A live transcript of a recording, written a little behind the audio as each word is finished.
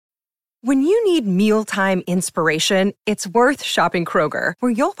When you need mealtime inspiration, it's worth shopping Kroger,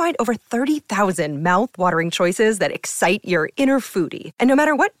 where you'll find over 30,000 mouth-watering choices that excite your inner foodie. And no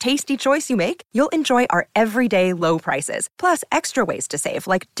matter what tasty choice you make, you'll enjoy our everyday low prices, plus extra ways to save,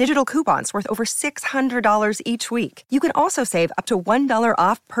 like digital coupons worth over $600 each week. You can also save up to $1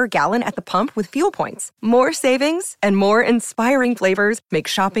 off per gallon at the pump with fuel points. More savings and more inspiring flavors make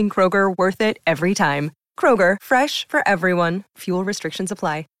shopping Kroger worth it every time. Kroger, fresh for everyone. Fuel restrictions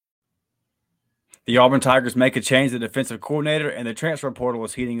apply. The Auburn Tigers make a change at defensive coordinator, and the transfer portal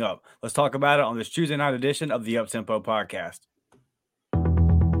is heating up. Let's talk about it on this Tuesday night edition of the Uptempo Podcast.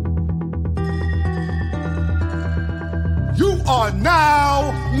 You are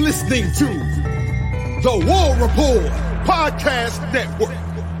now listening to the War Report Podcast Network.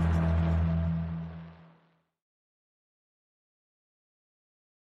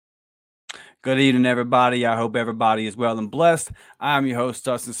 Good evening, everybody. I hope everybody is well and blessed. I'm your host,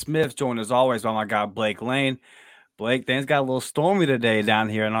 Dustin Smith, joined as always by my guy, Blake Lane. Blake, things got a little stormy today down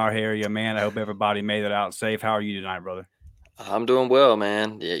here in our area, man. I hope everybody made it out safe. How are you tonight, brother? I'm doing well,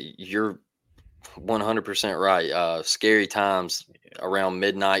 man. You're 100% right. Scary times around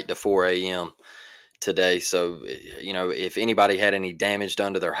midnight to 4 a.m. today. So, if anybody had any damage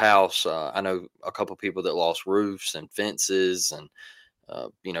done to their house, I know a couple people that lost roofs and fences and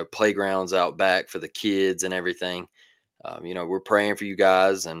playgrounds out back for the kids and everything. We're praying for you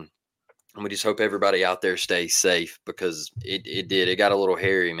guys, and we just hope everybody out there stays safe, because it got a little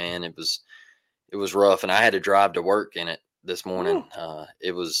hairy, man. It was rough, and I had to drive to work in it this morning.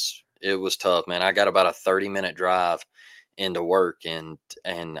 It was tough, man. I got about a 30-minute drive into work, and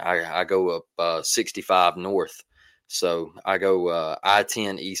I go up 65 north. So I go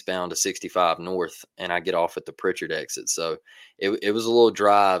I-10 eastbound to 65 north, and I get off at the Pritchard exit. So it was a little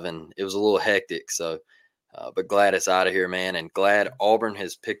drive, and it was a little hectic. So, but glad it's out of here, man, and glad Auburn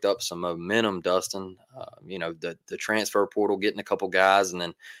has picked up some momentum, Dustin. The transfer portal, getting a couple guys, and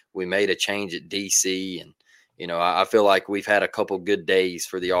then we made a change at DC. And, I feel like we've had a couple good days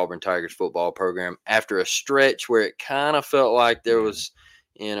for the Auburn Tigers football program after a stretch where it kind of felt like there was –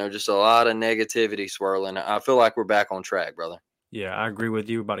 just a lot of negativity swirling. I feel like we're back on track, brother. Yeah, I agree with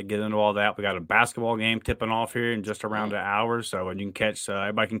you. We're about to get into all that. We got a basketball game tipping off here in just around an hour. So, and you can catch,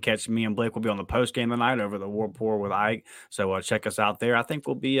 everybody can catch me and Blake. We'll be on the post game tonight over the War Report with Ike. So check us out there. I think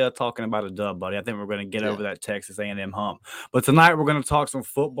we'll be talking about a dub, buddy. I think we're going to get over that Texas A&M hump. But tonight we're going to talk some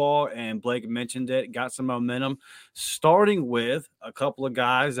football, and Blake mentioned it, got some momentum, starting with a couple of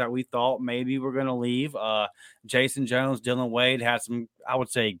guys that we thought maybe were going to leave. Jason Jones, Dylan Wade had some, I would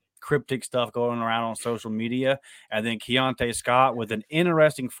say, cryptic stuff going around on social media. And then Keontae Scott with an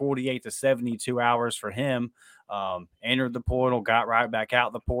interesting 48 to 72 hours for him. Entered the portal, got right back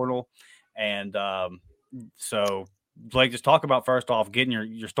out the portal. And so Blake, just talk about, first off, getting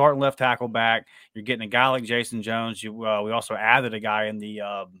your starting left tackle back. You're getting a guy like Jason Jones. We also added a guy in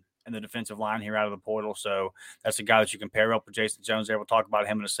the defensive line here out of the portal. So that's a guy that you can pair up with Jason Jones there. We'll talk about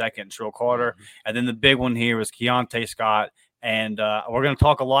him in a second, Trill Carter. And then the big one here is Keontae Scott. And we're going to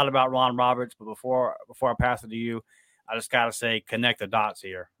talk a lot about Ron Roberts, but before I pass it to you, I just got to say, connect the dots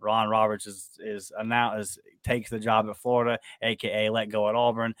here. Ron Roberts takes the job at Florida, a.k.a. let go at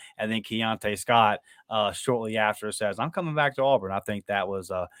Auburn, and then Keontae Scott shortly after says, I'm coming back to Auburn. I think that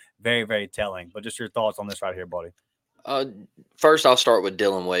was very, very telling. But just your thoughts on this right here, buddy. First, I'll start with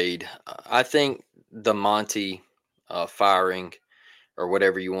Dylan Wade. I think the Monty firing, or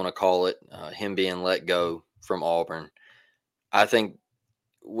whatever you want to call it, him being let go from Auburn, I think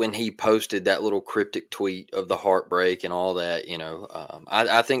when he posted that little cryptic tweet of the heartbreak and all that,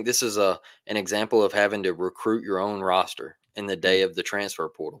 I think this is an example of having to recruit your own roster in the day of the transfer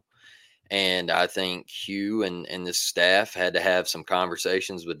portal. And I think Hugh and the staff had to have some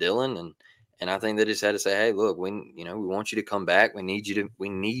conversations with Dylan, and I think they just had to say, hey, look, we want you to come back. We need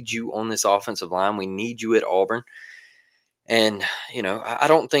you on this offensive line. We need you at Auburn. And, I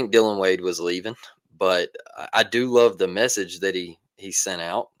don't think Dylan Wade was leaving. But I do love the message that he sent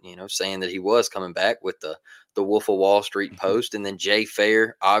out, saying that he was coming back with the Wolf of Wall Street post. And then Jay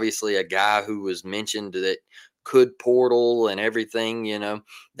Fair, obviously a guy who was mentioned that could portal and everything,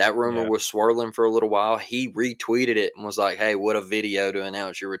 that rumor was swirling for a little while. He retweeted it and was like, hey, what a video to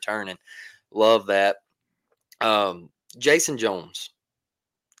announce you're returning. Love that. Jason Jones.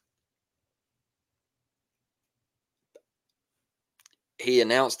 He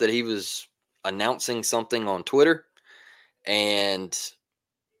announced that he was announcing something on Twitter, and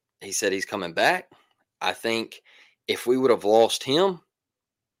he said he's coming back. I think if we would have lost him,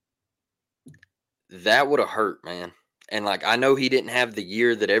 that would have hurt, man. And I know he didn't have the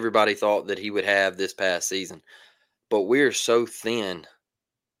year that everybody thought that he would have this past season, but we're so thin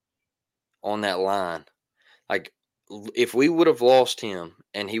on that line. Like, if we would have lost him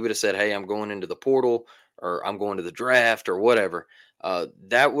and he would have said, "Hey, I'm going into the portal," or "I'm going to the draft," or whatever,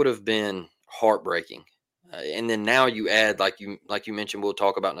 that would have been heartbreaking. And then now you add, like you mentioned, we'll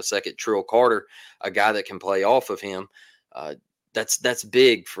talk about in a second, Trill Carter, a guy that can play off of him. That's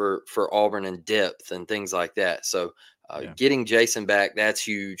big for Auburn in depth and things like that. So getting Jason back, that's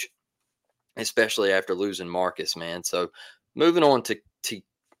huge, especially after losing Marcus, man. So moving on to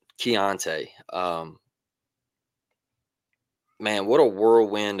Keontae. Man, what a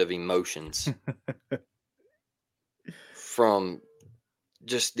whirlwind of emotions from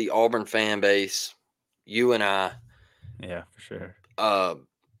just the Auburn fan base, you and I. Yeah, for sure.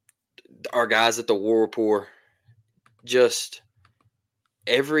 Our guys at the War Report, just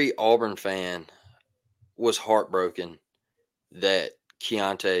every Auburn fan was heartbroken that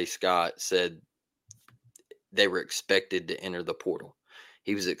Keontae Scott said they were expected to enter the portal.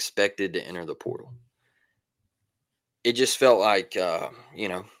 He was expected to enter the portal. It just felt like, a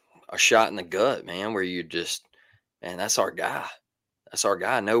shot in the gut, man, where you just, man, that's our guy. That's our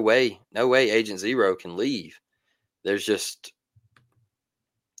guy. No way Agent Zero can leave. There's just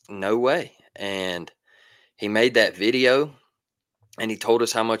no way. And he made that video and he told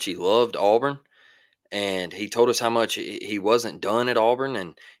us how much he loved Auburn. And he told us how much he wasn't done at Auburn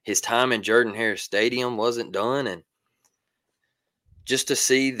and his time in Jordan-Hare Stadium wasn't done. And just to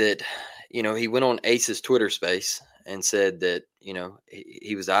see that, he went on Ace's Twitter space and said that,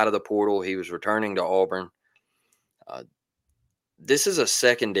 he was out of the portal. He was returning to Auburn. This is a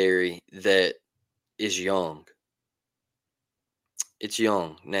secondary that is young. It's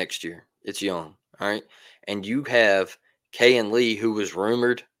young next year. It's young. All right. And you have Kayan Lee, who was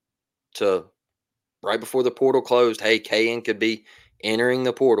rumored to, right before the portal closed, hey, Kayan could be entering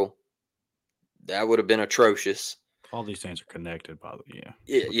the portal. That would have been atrocious. All these things are connected, by the way.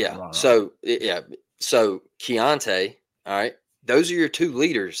 Yeah. So Keontae, all right, those are your two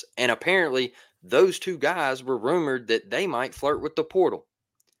leaders. And apparently those two guys were rumored that they might flirt with the portal.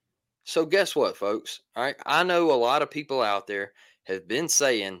 So guess what, folks? All right. I know a lot of people out there have been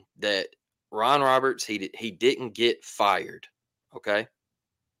saying that Ron Roberts, he didn't get fired. Okay.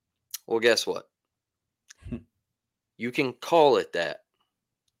 Well, guess what? You can call it that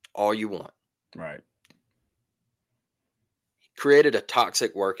all you want. Right. He created a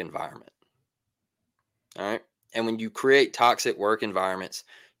toxic work environment. All right. And when you create toxic work environments,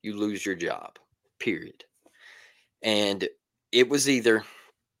 you lose your job, period. And it was either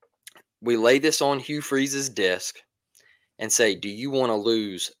we lay this on Hugh Freeze's desk and say, do you want to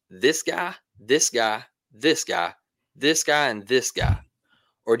lose this guy, this guy, this guy, this guy, and this guy?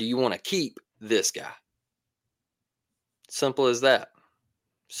 Or do you want to keep this guy? Simple as that.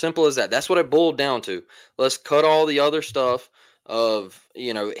 Simple as that. That's what it boiled down to. Let's cut all the other stuff of,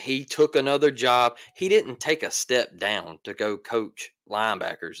 he took another job. He didn't take a step down to go coach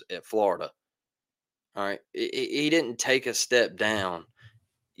linebackers at Florida. All right. He didn't take a step down.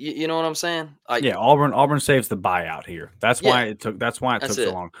 You know what I'm saying? Auburn saves the buyout here. That's why it took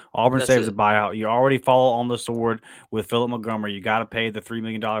so long. Auburn saves the buyout. You already fall on the sword with Philip Montgomery. You got to pay the $3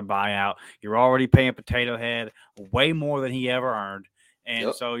 million buyout. You're already paying Potato Head way more than he ever earned.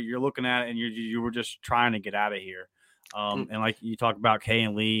 And so you're looking at it and you were just trying to get out of here. And like you talk about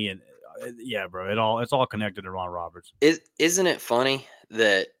Kayan Lee and bro, it's all connected to Ron Roberts. Isn't it funny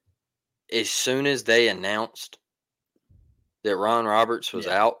that as soon as they announced that Ron Roberts was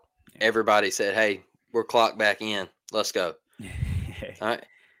out, everybody said, hey, we're clocked back in. Let's go. All right.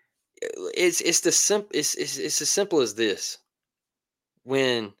 It's as simple as this.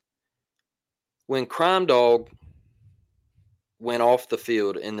 When Crime Dog went off the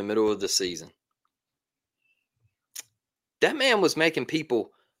field in the middle of the season, that man was making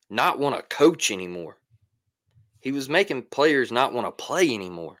people not want to coach anymore. He was making players not want to play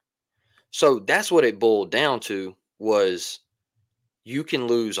anymore. So that's what it boiled down to was you can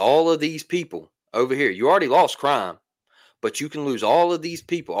lose all of these people over here. You already lost Crime, but you can lose all of these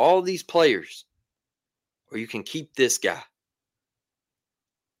people, all of these players, or you can keep this guy.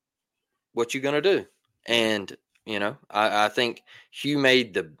 What you going to do? And, I think Hugh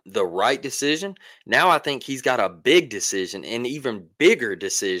made the right decision. Now I think he's got a big decision, an even bigger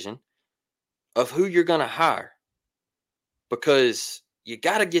decision of who you're going to hire, because you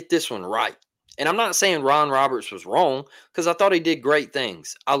got to get this one right. And I'm not saying Ron Roberts was wrong, because I thought he did great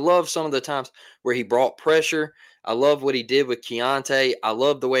things. I love some of the times where he brought pressure. I love what he did with Keontae. I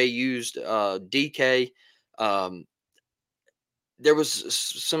love the way he used DK. There was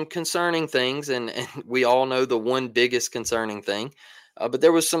some concerning things, and we all know the one biggest concerning thing. But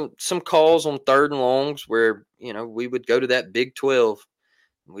there was some calls on 3rd and longs where, we would go to that Big 12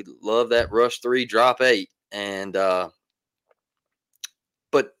 We love that rush 3, drop 8. And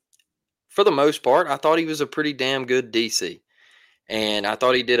but for the most part, I thought he was a pretty damn good DC. And I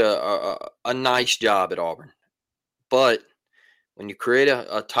thought he did a nice job at Auburn. But when you create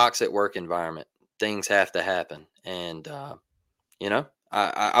a toxic work environment, things have to happen. And,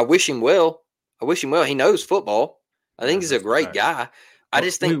 I wish him well. I wish him well. He knows football. I think he's a great guy. I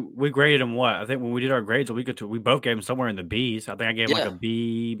just think we graded him what? I think when we did our grades, we both gave him somewhere in the B's. I think I gave him like a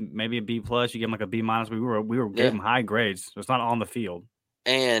B, maybe a B plus. You gave him like a B minus. We gave him high grades. So it's not on the field.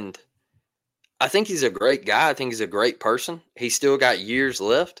 And I think he's a great guy. I think he's a great person. He's still got years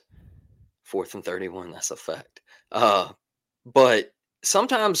left. 4th and 31. That's a fact. But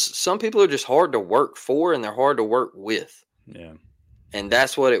sometimes some people are just hard to work for and they're hard to work with. Yeah. And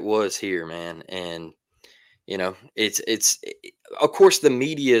that's what it was here, man. And it's of course the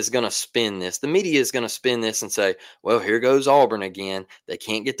media is going to spin this. The media is going to spin this and say, well, here goes Auburn again. They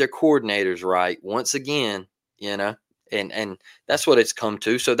can't get their coordinators right once again, and that's what it's come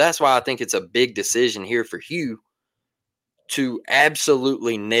to. So that's why I think it's a big decision here for Hugh to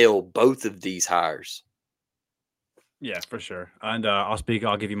absolutely nail both of these hires. Yeah, for sure. And I'll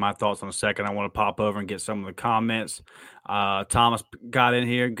give you my thoughts in a second. I want to pop over and get some of the comments. Thomas got in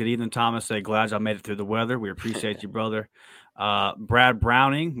here. Good evening, Thomas. Say, glad y'all made it through the weather. We appreciate you, brother. Brad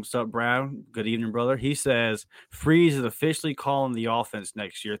Browning. What's up, Brad? Good evening, brother. He says, Freeze is officially calling the offense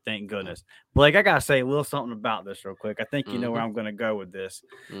next year. Thank goodness. Blake, I got to say a little something about this real quick. I think you know where I'm going to go with this.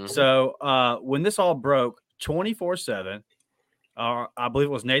 So when this all broke, 24/7, I believe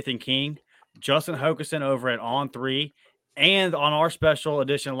it was Nathan King, Justin Hokanson over at On3, and on our special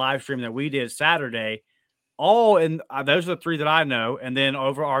edition live stream that we did Saturday, all in those are the 3 that I know. And then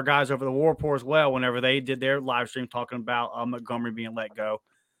over our guys over the War Report as well, whenever they did their live stream talking about Montgomery being let go.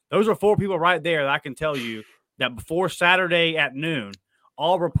 Those are 4 people right there that I can tell you that before Saturday at noon,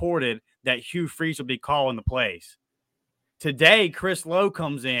 all reported that Hugh Freeze would be calling the plays. Today, Chris Lowe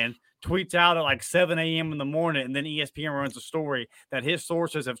comes in, tweets out at like 7 a.m. in the morning, and then ESPN runs a story that his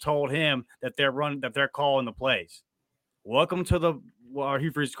sources have told him that they're calling the plays. Welcome to the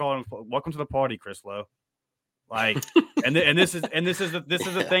Hugh Freeze calling. Welcome to the party, Chris Lowe. Like, and this is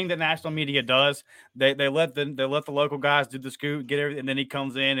the thing that national media does. They let the local guys do the scoop, get everything, and then he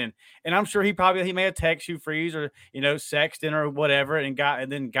comes in and I'm sure he may have texted Hugh Freeze or Sexton or whatever and got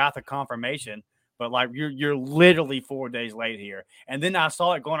the confirmation. But like you're literally 4 days late here. And then I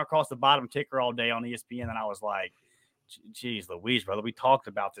saw it going across the bottom ticker all day on ESPN, and I was like, geez Louise, brother, we talked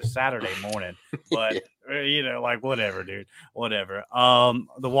about this Saturday morning. But like whatever, dude. Whatever.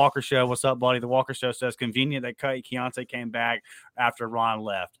 The Walker Show, what's up, buddy? The Walker Show says convenient that Keontae came back after Ron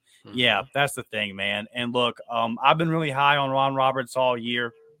left. Mm-hmm. Yeah, that's the thing, man. And look, I've been really high on Ron Roberts all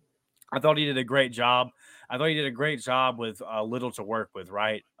year. I thought he did a great job. I thought he did a great job with little to work with,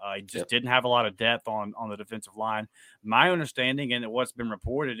 right? He just didn't have a lot of depth on the defensive line. My understanding and what's been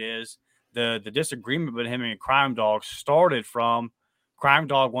reported is the disagreement with him and Crime Dog started from Crime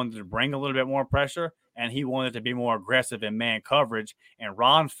Dog wanted to bring a little bit more pressure, and he wanted to be more aggressive in man coverage, and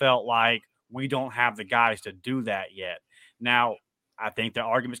Ron felt like we don't have the guys to do that yet. Now, I think the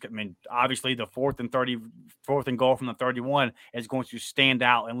arguments, obviously the 4th and goal from the 31 is going to stand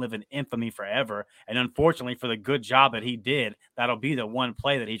out and live in infamy forever. And unfortunately for the good job that he did, that'll be the one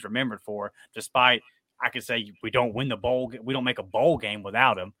play that he's remembered for, despite I could say we don't win the bowl. We don't make a bowl game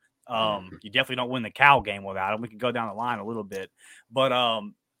without him. You definitely don't win the Cal game without him. We could go down the line a little bit, but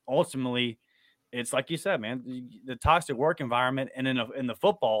ultimately it's like you said, man, the toxic work environment and in the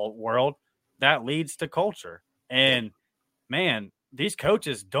football world that leads to culture. And man, these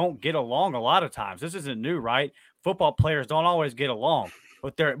coaches don't get along a lot of times. This isn't new, right? Football players don't always get along,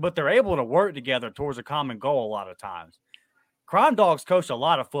 but they're able to work together towards a common goal a lot of times. Crime Dog's coached a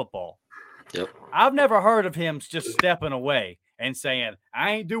lot of football. Yep. I've never heard of him just stepping away and saying,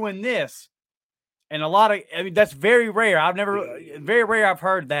 I ain't doing this. And that's very rare. Very rare I've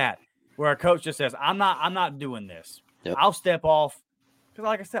heard that where a coach just says, I'm not doing this. Yep. I'll step off. Because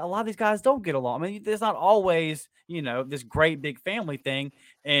like I said, a lot of these guys don't get along. I mean, there's not always, this great big family thing.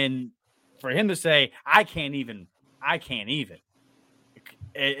 And for him to say, I can't even.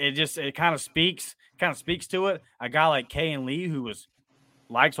 It kind of speaks to it. A guy like Kay and Lee, who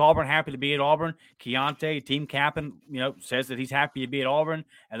likes Auburn, happy to be at Auburn. Keontae, team captain, says that he's happy to be at Auburn.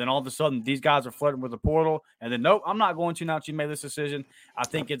 And then all of a sudden, these guys are flirting with the portal. And then, nope, I'm not going to now that you made this decision. I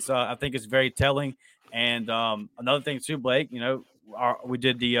think it's very telling. And another thing too, Blake, we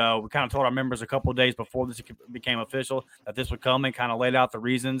kind of told our members a couple of days before this became official that this would come and kind of laid out the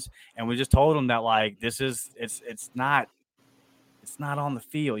reasons. And we just told them that like, it's not it's not on the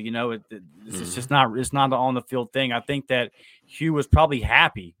field. It's just not. It's not an on the field thing. I think that Hugh was probably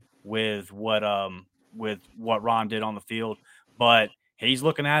happy with what Ron did on the field, but he's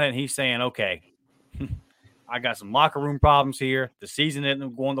looking at it and he's saying, okay, I got some locker room problems here. The season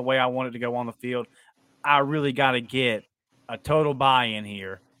isn't going the way I wanted to go on the field. I really got to get a total buy-in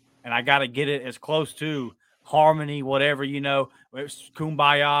here, and I got to get it as close to harmony, whatever, it's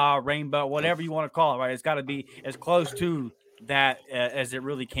kumbaya, rainbow, whatever you want to call it, right? It's got to be as close to that as it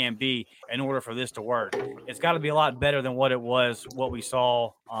really can be in order for this to work. It's got to be a lot better than what we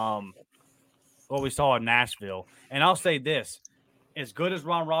saw in Nashville. And I'll say this: as good as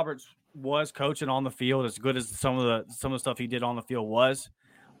Ron Roberts was coaching on the field, as good as some of the stuff he did on the field was,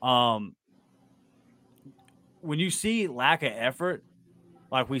 when you see lack of effort,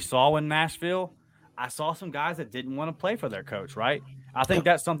 like we saw in Nashville, I saw some guys that didn't want to play for their coach, right? I think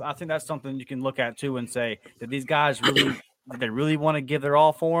that's something you can look at too and say that these guys really want to give their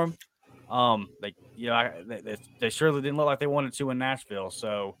all for him. They surely didn't look like they wanted to in Nashville.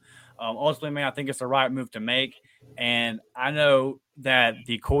 So ultimately, man, I think it's the right move to make. And I know that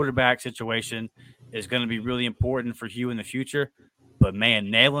the quarterback situation is going to be really important for Hugh in the future. But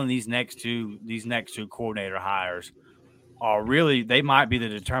man, nailing these next two coordinator hires they might be the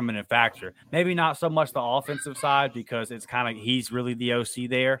determining factor. Maybe not so much the offensive side because it's kind of he's really the OC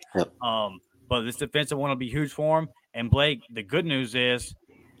there. Yep. But this defensive one will be huge for him. And Blake, the good news is,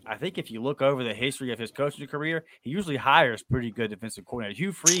 I think if you look over the history of his coaching career, he usually hires pretty good defensive coordinators.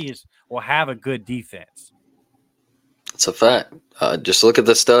 Hugh Freeze will have a good defense. It's a fact. Just look at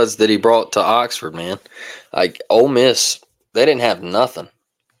the studs that he brought to Oxford, man. Like Ole Miss, they didn't have nothing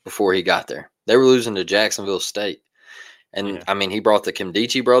before he got there. They were losing to Jacksonville State. And, yeah. I mean, he brought the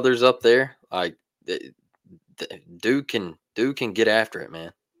Kimdichie brothers up there. Like, dude can get after it,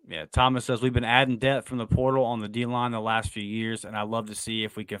 man. Yeah, Thomas says, we've been adding depth from the portal on the D-line the last few years, and I'd love to see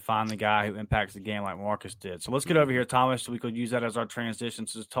if we can find the guy who impacts the game like Marcus did. So let's get over here, Thomas, so we could use that as our transition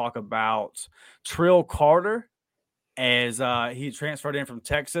to talk about Trill Carter as he transferred in from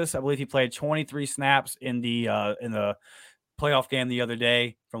Texas. I believe he played 23 snaps in the playoff game the other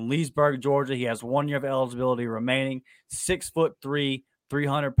day from Leesburg, Georgia. He has 1 year of eligibility remaining, 6'3",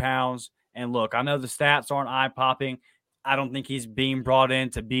 300 pounds. And look, I know the stats aren't eye-popping. I don't think he's being brought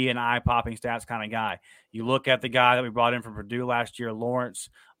in to be an eye-popping stats kind of guy. You look at the guy that we brought in from Purdue last year, Lawrence,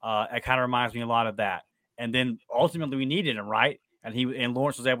 it kind of reminds me a lot of that. And then ultimately we needed him, right? And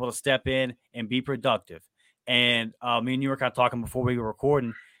Lawrence was able to step in and be productive. And me and you were kind of talking before we were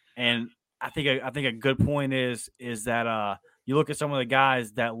recording, and I think a good point is that you look at some of the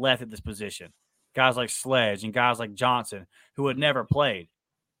guys that left at this position, guys like Sledge and guys like Johnson who had never played.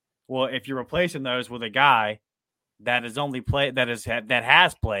 Well, if you're replacing those with a guy that has only played, that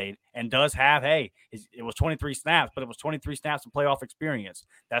has played and does have, it was 23 snaps, but it was 23 snaps of playoff experience.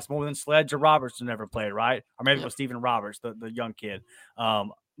 That's more than Sledge or Robertson ever played, right? Or maybe it was Stephen Roberts, the young kid.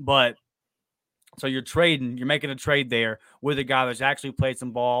 But so you're making a trade there with a guy that's actually played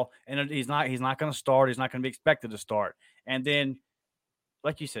some ball, and he's not going to start. He's not going to be expected to start. And then,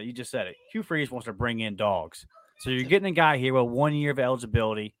 like you said, you just said it, Hugh Freeze wants to bring in dogs. So you're getting a guy here with 1 year of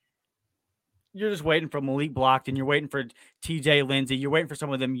eligibility. You're just waiting for Malik Blockton. You're waiting for TJ Lindsey. You're waiting for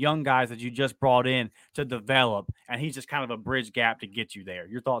some of them young guys that you just brought in to develop, and he's just kind of a bridge gap to get you there.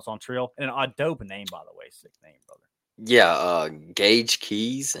 Your thoughts on Trill? And a dope name, by the way. Sick name, brother. Yeah, Gage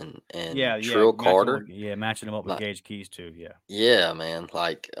Keys and Trill Carter. Matching him up with Gage Keys too. Yeah, man.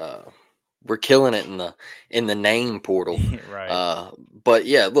 Like we're killing it in the name portal. Right. But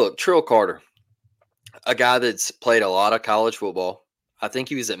yeah, look, Trill Carter, a guy that's played a lot of college football. I think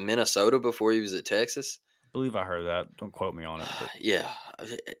he was at Minnesota before he was at Texas. I believe I heard that. Don't quote me on it. But. Yeah,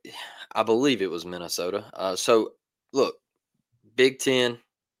 I believe it was Minnesota. So look, Big Ten,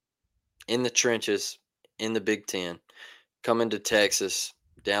 in the trenches, in the Big Ten, coming to Texas,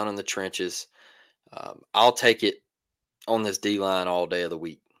 down in the trenches. I'll take it on this D-line all day of the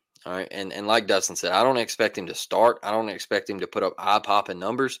week. All right. And like Dustin said, I don't expect him to start. I don't expect him to put up eye-popping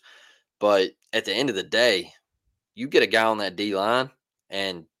numbers. But at the end of the day, you get a guy on that D-line,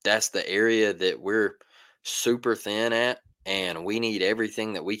 and that's the area that we're super thin at, and we need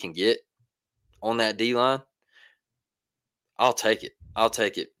everything that we can get on that D-line. I'll take it. I'll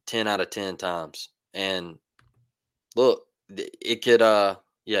take it 10 out of 10 times. And look, it could,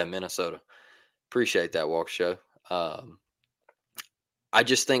 Minnesota. Appreciate that, Walk Show. I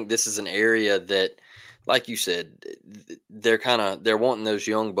just think this is an area that, like you said, they're wanting those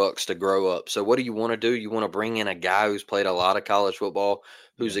young bucks to grow up. So what do you want to do? You want to bring in a guy who's played a lot of college football,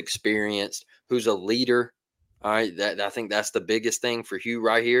 who's experienced, who's a leader. All right. I think that's the biggest thing for Hugh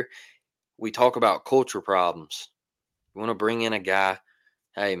right here. We talk about culture problems. You want to bring in a guy,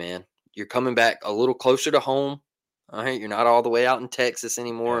 hey, man, you're coming back a little closer to home. All right. You're not all the way out in Texas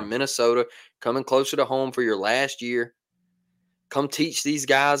anymore, in Minnesota, coming closer to home for your last year. Come teach these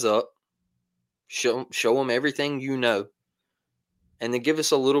guys up, show them everything you know, and then give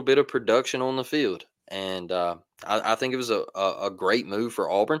us a little bit of production on the field. And I think it was a great move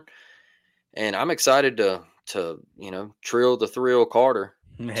for Auburn. And I'm excited to trill the thrill Carter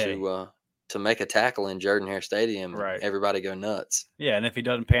to make a tackle in Jordan-Hare Stadium and everybody go nuts. Yeah, and if he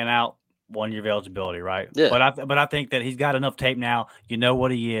doesn't pan out, 1 year of eligibility, right? Yeah. But I think that he's got enough tape now. You know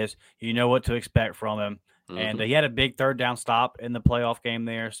what he is. You know what to expect from him. And he had a big third down stop in the playoff game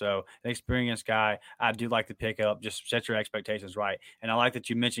there. So an experienced guy, I do like to pick up. Just set your expectations right. And I like that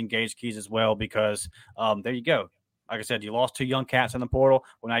you mentioned Gage Keys as well because there you go. Like I said, you lost 2 young cats in the portal.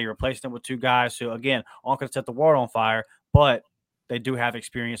 Well, now you're replacing them with 2 guys who, again, aren't going to set the world on fire, but they do have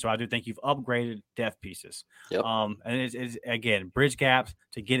experience. So I do think you've upgraded depth pieces. Yep. And it's again, bridge gaps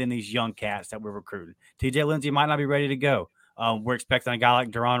to get in these young cats that we're recruiting. TJ Lindsey might not be ready to go. We're expecting a guy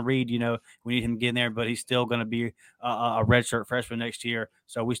like Deron Reed. You know, we need him to get in there, but he's still going to be a redshirt freshman next year.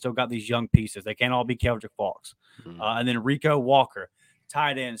 So we still got these young pieces. They can't all be Keldrick Falks. And then Rico Walker,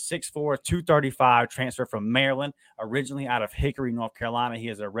 tight end, 6'4", 235, transfer from Maryland, originally out of Hickory, North Carolina. He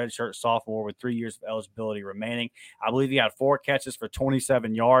is a redshirt sophomore with 3 years of eligibility remaining. I believe he had 4 catches for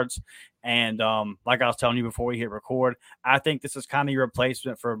 27 yards. And like I was telling you before we hit record, I think this is kind of your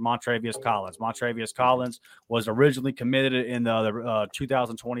replacement for Montrevious Collins. Montrevious Collins was originally committed in the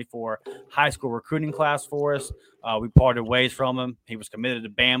 2024 high school recruiting class for us. We parted ways from him. He was committed to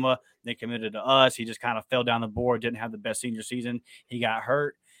Bama, then committed to us. He just kind of fell down the board, didn't have the best senior season. He got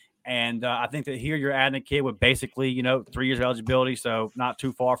hurt. And I think that here you're adding a kid with basically, 3 years of eligibility, so not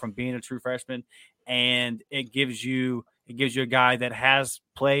too far from being a true freshman. And it gives you a guy that has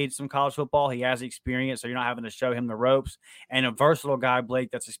played some college football. He has experience, so you're not having to show him the ropes. And a versatile guy, Blake,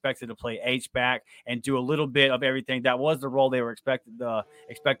 that's expected to play H-back and do a little bit of everything. That was the role they were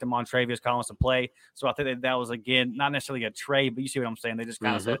expecting Montrevious Collins to play. So I think that was, again, not necessarily a trade, but you see what I'm saying. They just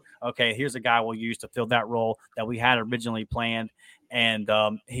kind of said, okay, here's a guy we'll use to fill that role that we had originally planned. And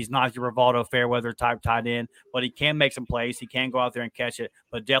he's not your Rivaldo Fairweather type tight end, but he can make some plays. He can go out there and catch it,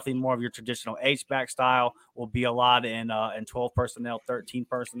 but definitely more of your traditional H-back style will be a lot in 12 personnel, 13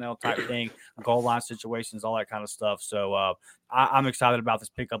 personnel type thing, goal line situations, all that kind of stuff. So I'm excited about this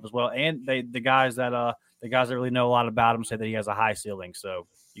pickup as well. And the guys that really know a lot about him say that he has a high ceiling. So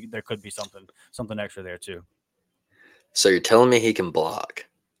there could be something extra there too. So you're telling me he can block?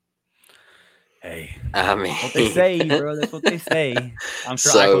 Hey, I mean, what they say, bro. That's what they say. I'm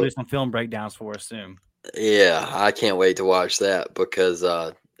sure I will do some film breakdowns for us soon. Yeah, I can't wait to watch that because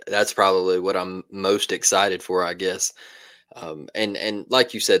that's probably what I'm most excited for, I guess. And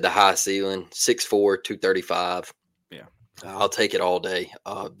like you said, the high ceiling, 6'4", 235. Yeah, I'll take it all day.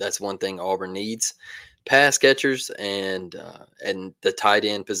 That's one thing Auburn needs: pass catchers, and the tight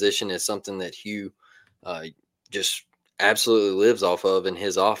end position is something that Hugh just absolutely lives off of in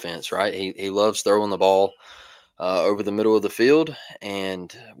his offense, right? He loves throwing the ball over the middle of the field.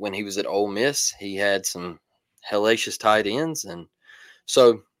 And when he was at Ole Miss, he had some hellacious tight ends. And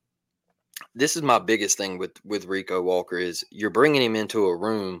so this is my biggest thing with Rico Walker is you're bringing him into a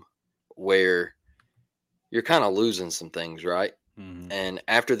room where you're kind of losing some things, right? Mm-hmm. And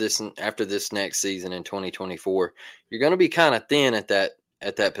after this next season in 2024, you're going to be kind of thin at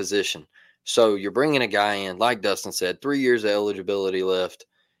that position. So you're bringing a guy in, like Dustin said, 3 years of eligibility left,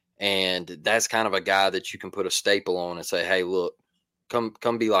 and that's kind of a guy that you can put a staple on and say, hey, look,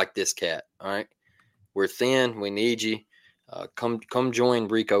 come be like this cat, all right? We're thin. We need you. Come join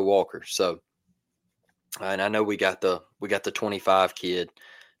Rico Walker. So, and I know we got the 25 kid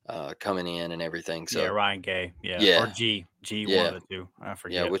coming in and everything. So yeah, Ryan Gay. Yeah. Or G one of the two. I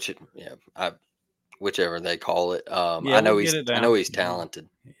forget. Whichever they call it. I know he's talented.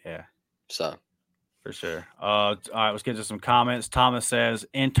 Yeah. So, for sure. All right, let's get to some comments. Thomas says,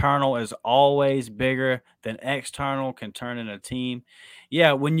 internal is always bigger than external, can turn in a team.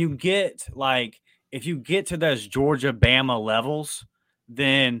 Yeah, when you get, if you get to those Georgia, Bama levels,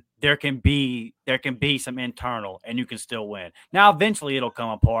 then there can be some internal, and you can still win. Now, eventually, it'll come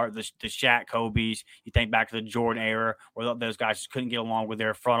apart. The Shaq Kobe's, you think back to the Jordan era, where those guys just couldn't get along with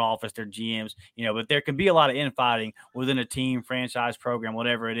their front office, their GMs, but there can be a lot of infighting within a team, franchise, program,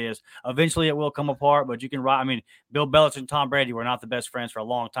 whatever it is. Eventually, it will come apart, but you can ride. I mean, Bill Belichick and Tom Brady were not the best friends for a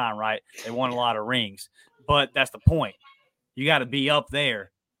long time, right? They won a lot of rings, but that's the point. You got to be up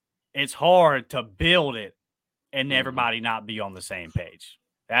there. It's hard to build it and everybody not be on the same page.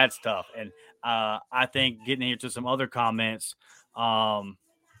 That's tough. And I think getting here to some other comments,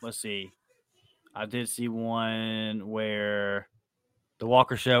 let's see. I did see one where the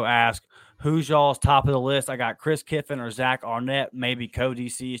Walker Show asked, who's y'all's top of the list? I got Chris Kiffin or Zach Arnett, maybe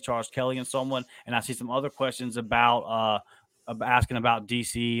co-DCs, Charles Kelly and someone. And I see some other questions about asking about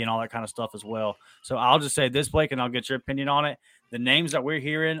DC and all that kind of stuff as well. So I'll just say this, Blake, and I'll get your opinion on it. The names that we're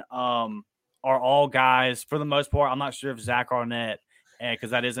hearing are all guys, for the most part. I'm not sure if Zach Arnett,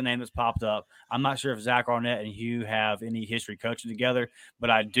 because that is a name that's popped up. I'm not sure if Zach Arnett and Hugh have any history coaching together, but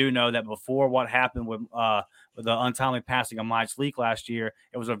I do know that before what happened with the untimely passing of Mike Leake last year,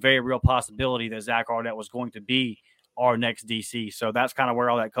 it was a very real possibility that Zach Arnett was going to be our next DC. So that's kind of where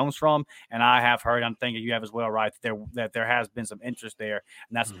all that comes from. And I have heard, I'm thinking you have as well, right, that there has been some interest there,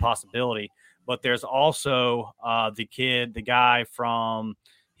 and that's a possibility. But there's also the guy from –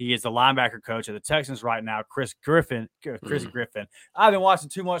 he is the linebacker coach of the Texans right now, Chris Griffin. I've been watching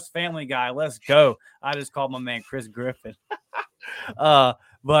too much Family Guy. Let's go. I just called my man Chris Griffin. No,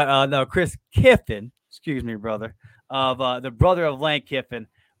 Chris Kiffin. Excuse me, brother. Of the brother of Lane Kiffin.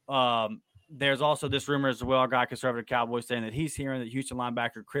 There's also this rumor as well, guy conservative Cowboys saying that he's hearing that Houston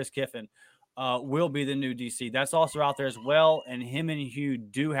linebacker Chris Kiffin will be the new DC. That's also out there as well, and him and Hugh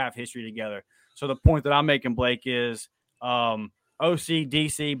do have history together. So the point that I'm making, Blake, is OC,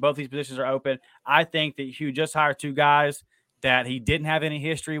 DC, both these positions are open. I think that Hugh just hired two guys that he didn't have any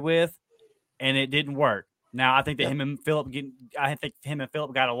history with, and it didn't work. Now, I think that him and Phillip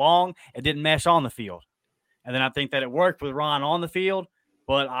got along. It didn't mesh on the field. And then I think that it worked with Ron on the field,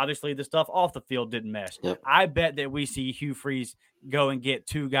 but obviously the stuff off the field didn't mesh. Yep. I bet that we see Hugh Freeze go and get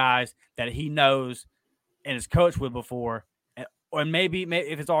two guys that he knows and has coached with before. Or maybe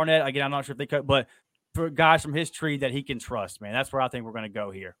if it's Arnett, again, I'm not sure if they coach, but for guys from his tree that he can trust, man. That's where I think we're going to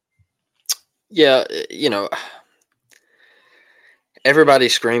go here. Yeah,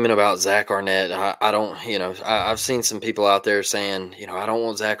 everybody's screaming about Zach Arnett. I don't, I've seen some people out there saying, I don't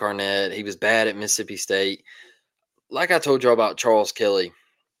want Zach Arnett. He was bad at Mississippi State. Like I told you about Charles Kelly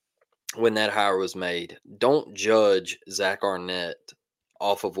when that hire was made, don't judge Zach Arnett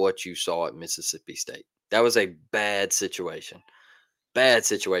off of what you saw at Mississippi State. That was a bad situation. Bad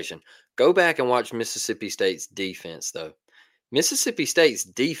situation. Go back and watch Mississippi State's defense, though. Mississippi State's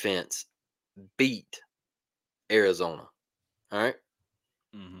defense beat Arizona. All right?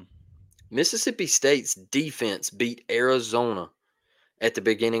 Mm-hmm. Mississippi State's defense beat Arizona at the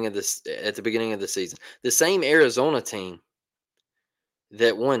beginning of the season. The same Arizona team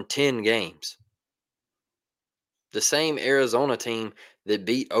that won 10 games. The same Arizona team that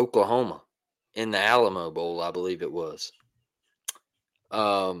beat Oklahoma in the Alamo Bowl, I believe it was.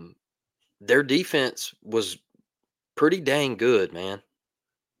 Their defense was pretty dang good, man.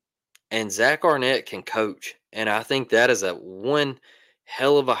 And Zach Arnett can coach. And I think that is a one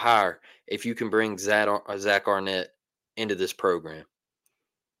hell of a hire if you can bring Zach Arnett into this program.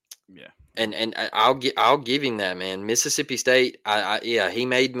 Yeah. And I'll give him that, man. Mississippi State, he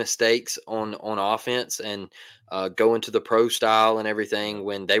made mistakes on offense and going to the pro style and everything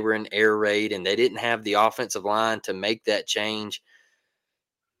when they were in air raid and they didn't have the offensive line to make that change.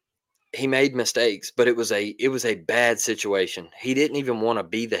 He made mistakes, but it was a bad situation. He didn't even want to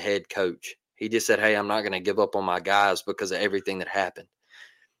be the head coach. He just said, hey, I'm not going to give up on my guys because of everything that happened.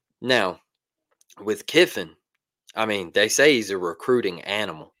 Now, with Kiffin, I mean, they say he's a recruiting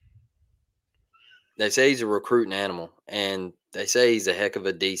animal. And they say he's a heck of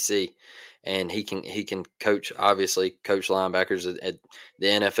a DC, and he can coach linebackers at the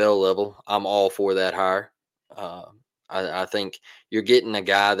NFL level. I'm all for that hire. I think you're getting a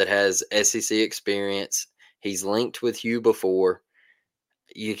guy that has SEC experience. He's linked with you before.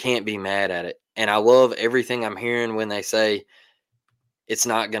 You can't be mad at it. And I love everything I'm hearing when they say it's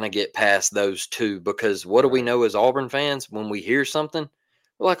not going to get past those two, because what do we know as Auburn fans? When we hear something,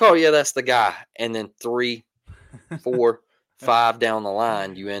 we're like, oh, yeah, that's the guy. And then 3, 4, 5 down the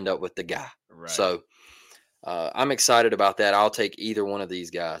line, you end up with the guy. Right. So I'm excited about that. I'll take either one of these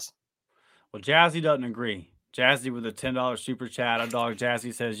guys. Well, Jazzy doesn't agree. Jazzy with a $10 super chat. Our dog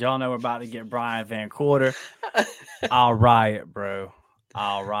Jazzy says, y'all know we're about to get Brian Van Quarter. I'll riot, bro.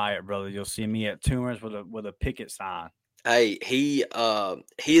 I'll riot, brother. You'll see me at Toomers with a picket sign. Hey, he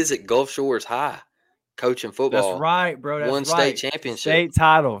is at Gulf Shores High coaching football. That's right, bro. That's won right. state championship. State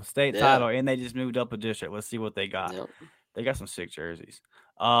title. And they just moved up a district. Let's see what they got. Yep. They got some sick jerseys.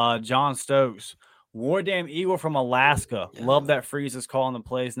 John Stokes. War Damn Eagle from Alaska. Yeah. Love that Freeze is calling the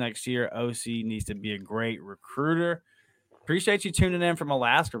plays next year. OC needs to be a great recruiter. Appreciate you tuning in from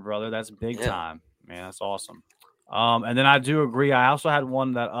Alaska, brother. That's big time. Man, that's awesome. And then I do agree. I also had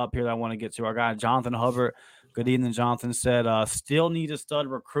one that up here that I want to get to. Our guy, Jonathan Hubbard. Good evening, Jonathan. Said, still need a stud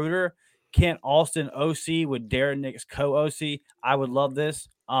recruiter. Kent Austin OC with Darren Nix co-OC. I would love this.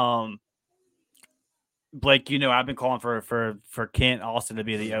 Blake, I've been calling for Kent Austin to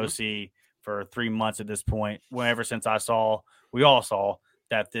be the OC for 3 months at this point. Whenever since we all saw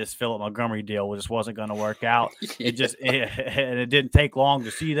that this Philip Montgomery deal just wasn't going to work out. Yeah. And it didn't take long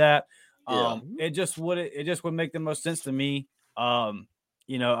to see that. Yeah. It just would make the most sense to me.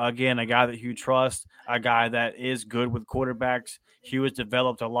 Again, a guy that Hugh trusts, a guy that is good with quarterbacks. Hugh has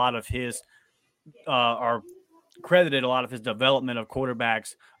developed a lot of his or credited a lot of his development of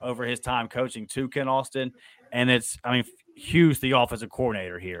quarterbacks over his time coaching to Ken Austin. And Hugh's the offensive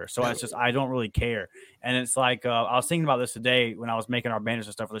coordinator here. So it's just, I don't really care. And it's like, I was thinking about this today when I was making our banners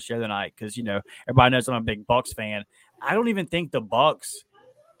and stuff for the show tonight. Cause everybody knows I'm a big Bucs fan. I don't even think the Bucs,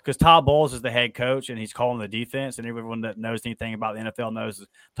 because Todd Bowles is the head coach and he's calling the defense, and everyone that knows anything about the NFL knows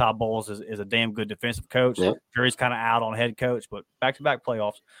Todd Bowles is a damn good defensive coach. Yep. Jury's kind of out on head coach, but back-to-back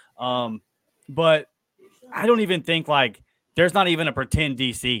playoffs. But I don't even think there's not even a pretend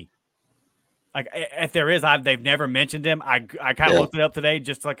DC. If there is, they've never mentioned him. I kind of looked it up today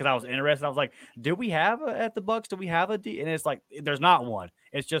just because I was interested. I was like, do we have at the Bucs? Do we have a D? And it's like there's not one.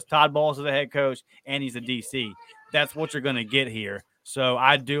 It's just Todd Bowles is the head coach and he's a DC. That's what you're going to get here. So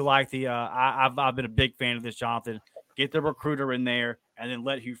I do like I've been a big fan of this, Jonathan. Get the recruiter in there and then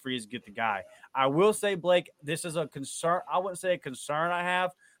let Hugh Freeze get the guy. I will say, Blake, this is a concern. I wouldn't say a concern I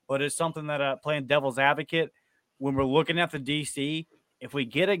have, but it's something that playing devil's advocate when we're looking at the DC. If we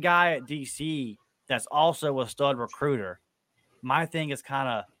get a guy at DC that's also a stud recruiter, my thing is kind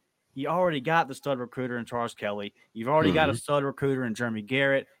of you already got the stud recruiter in Charles Kelly. You've already got a stud recruiter in Jeremy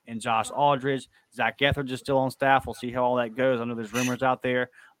Garrett and Josh Aldridge. Zach Etheridge is still on staff. We'll see how all that goes. I know there's rumors out there.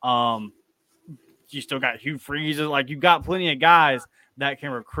 You still got Hugh Freeze. You got plenty of guys that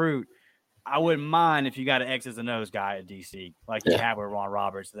can recruit. I wouldn't mind if you got an X's and O's guy at DC, you have with Ron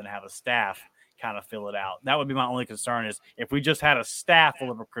Roberts, and then have a staff kind of fill it out. That would be my only concern is if we just had a staff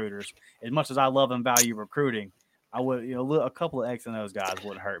full of recruiters, as much as I love and value recruiting, I would, a couple of X and O's guys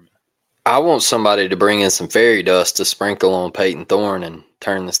wouldn't hurt me. I want somebody to bring in some fairy dust to sprinkle on Peyton Thorne and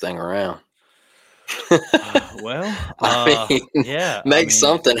turn this thing around. Make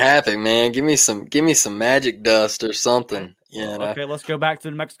something happen, man. Give me some magic dust or something. Okay, let's go back to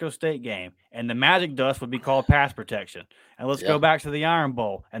the Mexico State game, and the magic dust would be called pass protection. And let's go back to the Iron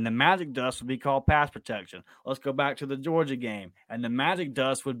Bowl, and the magic dust would be called pass protection. Let's go back to the Georgia game, and the magic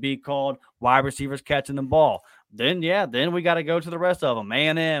dust would be called wide receivers catching the ball. Then we got to go to the rest of them.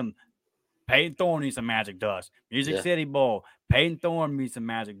 A&M, Peyton Thorne needs some magic dust. Music City Bowl, Peyton Thorne needs some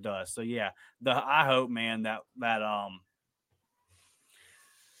magic dust. So I hope, man, I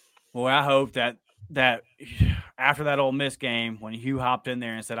hope that after that Ole Miss game, when Hugh hopped in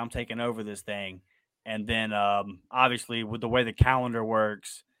there and said, I'm taking over this thing, and then obviously with the way the calendar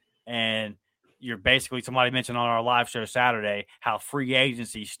works, and you're basically, somebody mentioned on our live show Saturday how free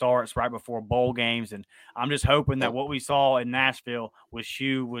agency starts right before bowl games, and I'm just hoping that what we saw in Nashville with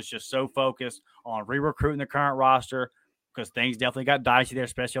Hugh was just so focused on re-recruiting the current roster, because things definitely got dicey there,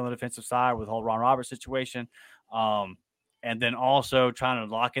 especially on the defensive side with the whole Ron Roberts situation. And then also trying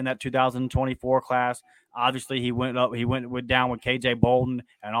to lock in that 2024 class. Obviously, he went down with KJ Bolden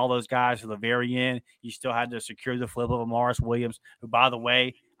and all those guys to the very end. You still had to secure the flip of Amaris Williams, who, by the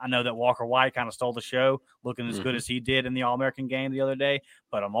way, I know that Walker White kind of stole the show, looking as good as he did in the All-American game the other day.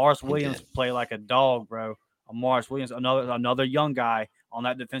 But Amaris Williams played like a dog, bro. Amaris Williams, another young guy on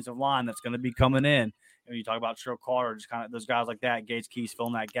that defensive line that's going to be coming in. And you talk about Trill Carter, just kind of those guys like that, Gates Keys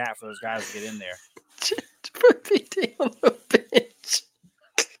filling that gap for those guys to get in there. Put PT on the bench.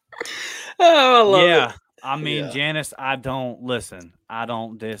 Oh, I love it. I mean, Janice, I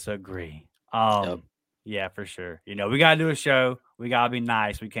don't disagree. Yeah, for sure. We got to do a show. We got to be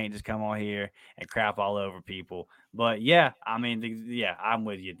nice. We can't just come on here and crap all over people. But I'm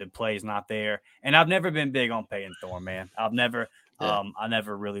with you. The play's not there. And I've never been big on Peyton Thorne, man. I never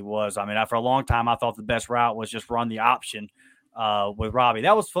really was. I mean, for a long time, I thought the best route was just run the option with Robbie.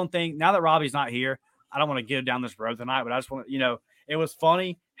 That was a fun thing. Now that Robbie's not here, I don't want to get down this road tonight, but I just want to, it was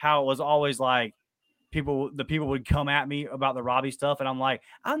funny how it was always like the people would come at me about the Robbie stuff. And I'm like,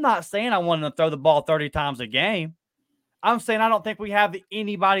 I'm not saying I want to throw the ball 30 times a game. I'm saying I don't think we have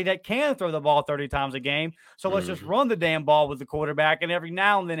anybody that can throw the ball 30 times a game. So let's just run the damn ball with the quarterback and every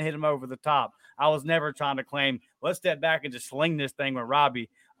now and then hit him over the top. I was never trying to claim, let's step back and just sling this thing with Robbie,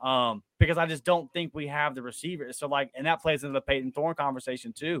 because I just don't think we have the receiver. So and that plays into the Peyton Thorne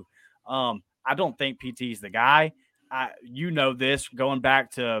conversation too. I don't think PT's the guy. This going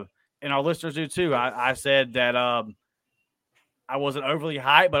back to, and our listeners do too. I said that I wasn't overly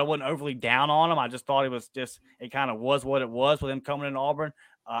hyped, but I wasn't overly down on him. I just thought it kind of was what it was with him coming in Auburn.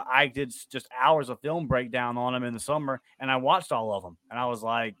 I did just hours of film breakdown on him in the summer, and I watched all of them, and I was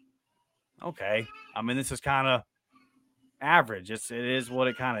like, okay. I mean, this is kind of average. It is what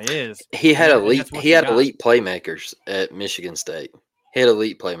it kind of is. He had elite got. playmakers at Michigan State. He had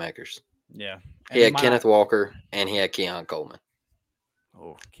elite playmakers. Yeah. He had Kenneth Walker and he had Keon Coleman.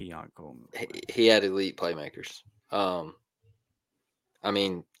 Oh, Keon Coleman. He had elite playmakers. I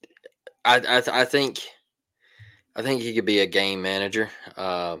mean, I think he could be a game manager.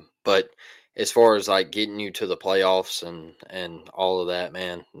 But as far as like getting you to the playoffs and all of that,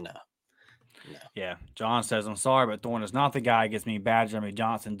 man, no. Yeah, John says, I'm sorry, but Thorne is not the guy who gets me bad Jeremy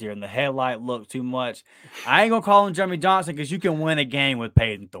Johnson deer in the headlight look too much. I ain't going to call him Jeremy Johnson because you can win a game with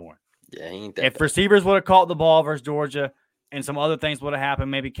Peyton Thorne. Yeah, he ain't that If bad. Receivers would have caught the ball versus Georgia and some other things would have happened,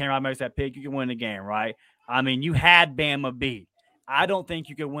 maybe Cameron makes that pick, you can win the game, right? I mean, you had Bama beat. I don't think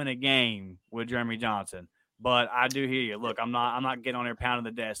you could win a game with Jeremy Johnson, but I do hear you. Look, I'm not getting on there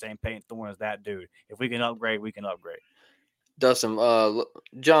pounding the desk saying Peyton Thorne is that dude. If we can upgrade, we can upgrade. Dustin,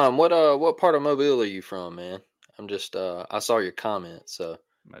 John, what part of Mobile are you from, man? I'm just I saw your comment, so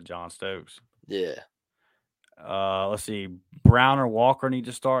John Stokes. yeah. Let's see. Brown or Walker need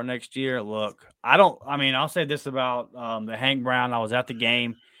to start next year. Look, I'll say this about the Hank Brown. I was at the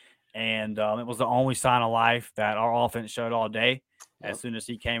game, and it was the only sign of life that our offense showed all day as soon as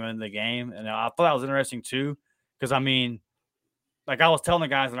he came into the game. And I thought that was interesting too, because I mean, like I was telling the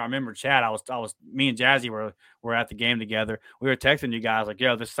guys in our member chat, me and Jazzy were at the game together. We were texting you guys like,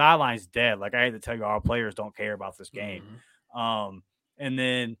 yo, the sideline's dead. Like I hate to tell you, our players don't care about this game. Mm-hmm. And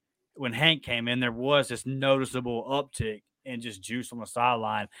then when Hank came in, there was this noticeable uptick in just juice on the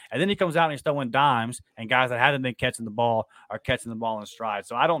sideline. And then he comes out and he's throwing dimes, and guys that hadn't been catching the ball are catching the ball in stride.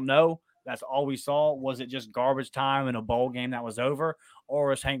 So I don't know. That's all we saw. Was it just garbage time in a bowl game that was over? Or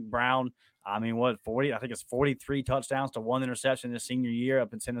was Hank Brown, 40? I think it's 43 touchdowns to 1 interception his senior year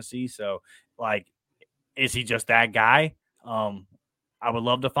up in Tennessee. So, like, is he just that guy? I would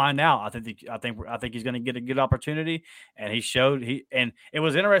love to find out. I think he's going to get a good opportunity, and he showed and it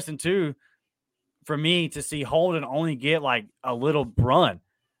was interesting too for me to see Holden only get like a little run,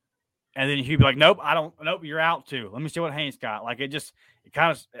 and then he'd be like, "Nope, you're out too. Let me see what Haynes got." Like it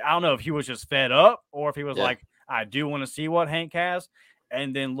kind of, I don't know if he was just fed up or if he was like, "I do want to see what Hank has."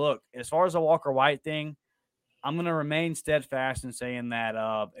 And then look, as far as the Walker White thing, I'm going to remain steadfast in saying that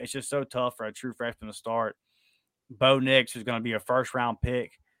it's just so tough for a true freshman to start. Bo Nix, who's going to be a first-round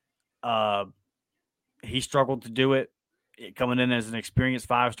pick, he struggled to do it coming in as an experienced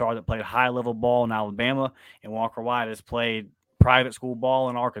 5-star that played high-level ball in Alabama, and Walker White has played private school ball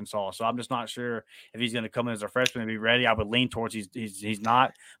in Arkansas. So I'm just not sure if he's going to come in as a freshman and be ready. I would lean towards he's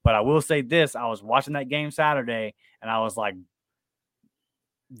not. But I will say this. I was watching that game Saturday, and I was like,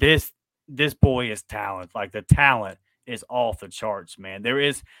 this boy is talent. Like, the talent is off the charts, man. There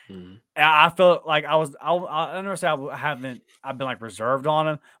is. I felt like I understand I've been like reserved on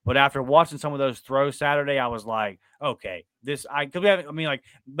him, but after watching some of those throws Saturday, I was like, okay, because we haven't. I mean, like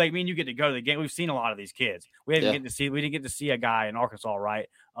me and you get to go to the game. We've seen a lot of these kids. We didn't get to see a guy in Arkansas, right?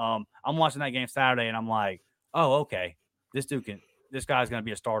 I'm watching that game Saturday, and I'm like, oh, okay, this guy's gonna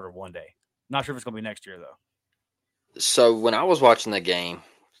be a starter one day. Not sure if it's gonna be next year though. So when I was watching the game,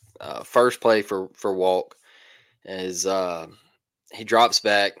 first play for Walk is he drops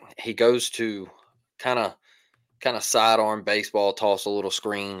back. He goes to kind of sidearm baseball, toss a little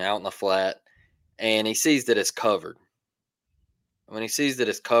screen out in the flat, and he sees that it's covered. When he sees that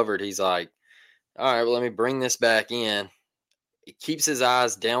it's covered, he's like, all right, well, let me bring this back in. He keeps his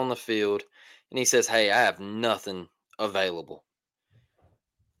eyes down the field, and he says, hey, I have nothing available.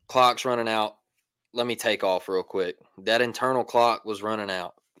 Clock's running out. Let me take off real quick. That internal clock was running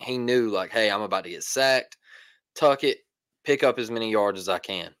out. He knew, like, hey, I'm about to get sacked. Tuck it, pick up as many yards as I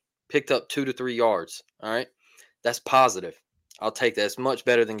can. Picked up 2 to 3 yards. All right. That's positive. I'll take that. It's much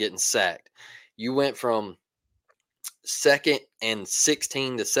better than getting sacked. You went from 2nd and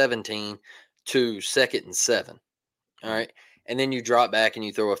 16 to 17 to 2nd and 7. All right. And then you drop back and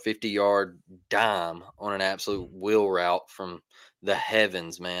you throw a 50-yard dime on an absolute wheel route from the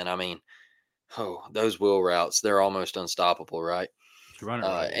heavens, man. I mean, those wheel routes, they're almost unstoppable, right? You run it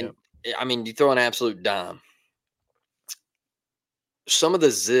right. And I mean, you throw an absolute dime. Some of the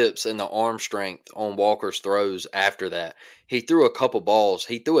zips and the arm strength on Walker's throws after that, he threw a couple balls.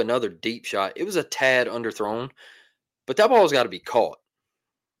 He threw another deep shot. It was a tad underthrown, but that ball's got to be caught.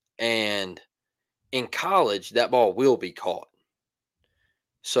 And in college, that ball will be caught.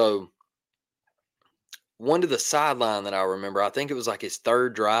 So one to the sideline that I remember, I think it was like his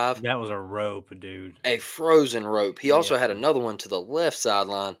 3rd drive. That was a rope, dude. A frozen rope. He also had another one to the left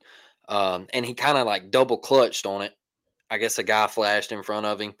sideline, and he kind of like double clutched on it. I guess a guy flashed in front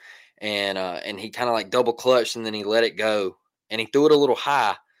of him, and he kind of like double clutched, and then he let it go, and he threw it a little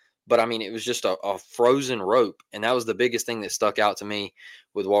high, But I mean, it was just a frozen rope. And that was the biggest thing that stuck out to me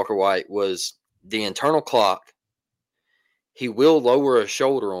with Walker White was the internal clock. He will lower a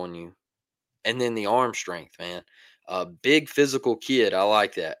shoulder on you. And then the arm strength, man. A big physical kid. I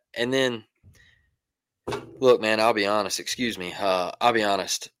like that. And then, look, man, I'll be honest. Excuse me. I'll be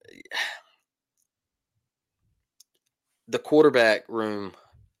honest. The quarterback room,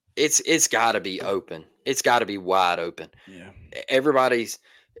 it's got to be open. It's got to be wide open. Yeah.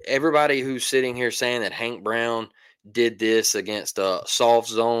 Everybody who's sitting here saying that Hank Brown did this against a soft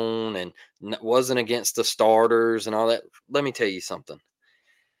zone and wasn't against the starters and all that. Let me tell you something.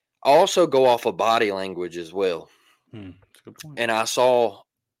 I also go off of body language as well. That's a good point. And I saw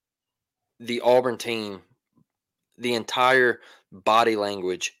the Auburn team, the entire body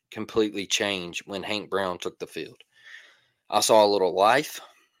language completely change when Hank Brown took the field. I saw a little life.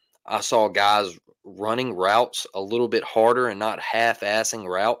 I saw guys running routes a little bit harder and not half-assing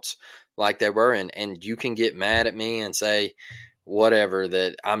routes like they were. And you can get mad at me and say whatever,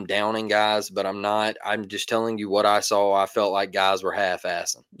 that I'm downing guys, but I'm not. I'm just telling you what I saw. I felt like guys were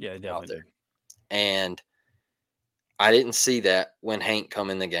half-assing out there. And I didn't see that when Hank come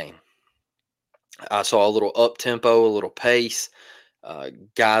in the game. I saw a little up-tempo, a little pace.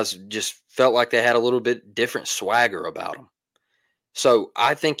 Guys just felt like they had a little bit different swagger about them. So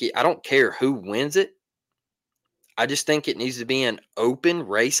I don't care who wins it. I just think it needs to be an open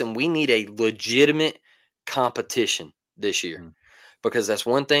race, and we need a legitimate competition this year. Because that's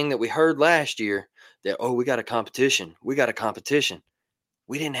one thing that we heard last year, that, we got a competition. We got a competition.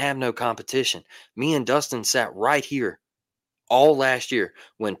 We didn't have no competition. Me and Dustin sat right here all last year.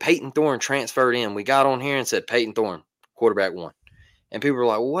 When Peyton Thorne transferred in, we got on here and said, Peyton Thorne, quarterback 1. And people were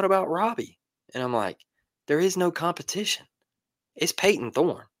like, well, what about Robbie? And I'm like, there is no competition. It's Peyton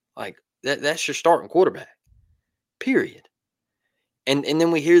Thorne. Like, that's your starting quarterback, period. And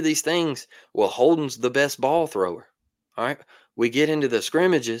then we hear these things, well, Holden's the best ball thrower. All right. We get into the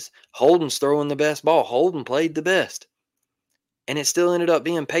scrimmages, Holden's throwing the best ball. Holden played the best. And it still ended up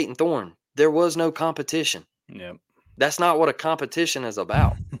being Peyton Thorne. There was no competition. Yep. That's not what a competition is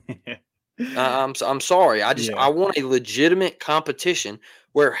about. I'm sorry. I want a legitimate competition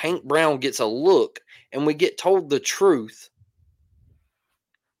where Hank Brown gets a look and we get told the truth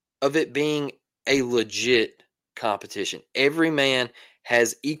of it being a legit competition. Every man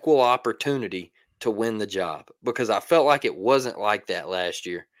has equal opportunity to win the job, because I felt like it wasn't like that last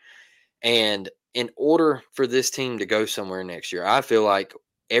year. And in order for this team to go somewhere next year, I feel like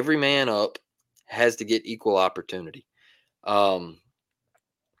every man up has to get equal opportunity. I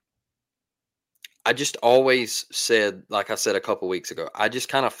just always said, like I said a couple weeks ago, I just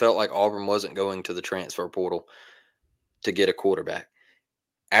kind of felt like Auburn wasn't going to the transfer portal to get a quarterback.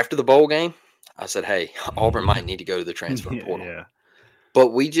 After the bowl game, I said, hey, Auburn might need to go to the transfer portal. Yeah. But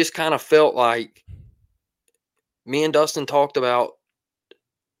we just kind of felt like, me and Dustin talked about,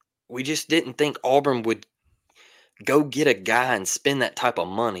 we just didn't think Auburn would go get a guy and spend that type of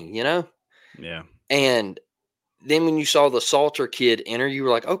money, you know? Yeah. And then when you saw the Salter kid enter, you were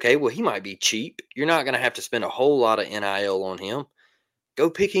like, okay, well, he might be cheap. You're not going to have to spend a whole lot of NIL on him. Go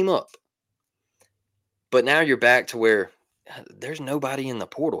pick him up. But now you're back to where there's nobody in the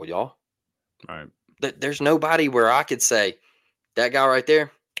portal, y'all. All right. There's nobody where I could say, that guy right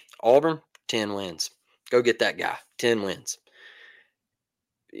there, Auburn, 10 wins. Go get that guy, 10 wins.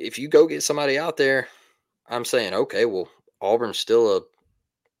 If you go get somebody out there, I'm saying, okay, well, Auburn's still a,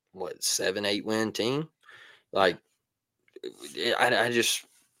 7-8 win team? Like,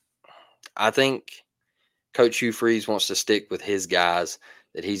 I think Coach Hugh Freeze wants to stick with his guys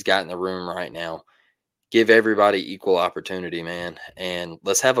that he's got in the room right now. Give everybody equal opportunity, man, and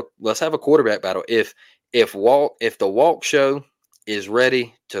let's have a quarterback battle. If the Walk Show is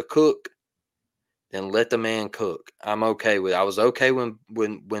ready to cook, then let the man cook. I'm okay with it. I was okay when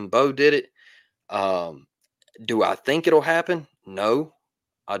Bo did it. Do I think it'll happen? No.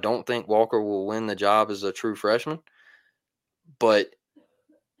 I don't think Walker will win the job as a true freshman. But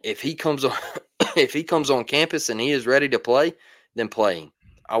if he comes on campus and he is ready to play, then play him.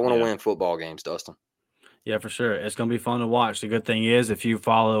 I want to win football games, Dustin. Yeah, for sure. It's going to be fun to watch. The good thing is, if you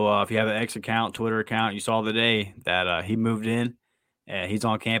follow, if you have an X account, Twitter account, you saw the day that he moved in and he's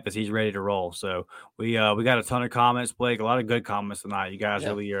on campus. He's ready to roll. So we got a ton of comments, Blake, a lot of good comments tonight. You guys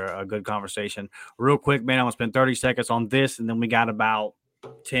really are a good conversation. Real quick, man, I'm going to spend 30 seconds on this, and then we got about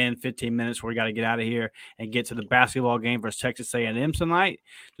 10, 15 minutes where we got to get out of here and get to the basketball game versus Texas A&M tonight.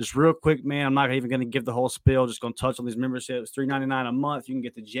 Just real quick, man, I'm not even going to give the whole spiel. Just going to touch on these memberships. $3.99 a month. You can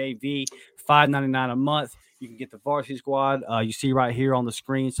get the JV. $5.99 a month. You can get the varsity squad. You see right here on the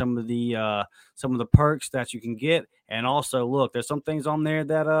screen some of the perks that you can get, and also look, there's some things on there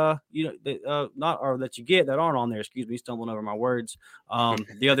that that you get that aren't on there. Excuse me, stumbling over my words.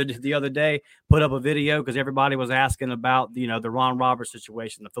 The other day, put up a video because everybody was asking about the Ron Roberts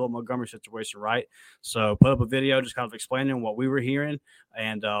situation, the Philip Montgomery situation, right? So put up a video just kind of explaining what we were hearing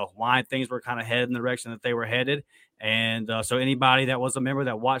and why things were kind of headed in the direction that they were headed. And so anybody that was a member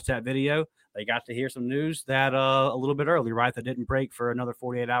that watched that video, they got to hear some news that a little bit early, right? That didn't break for another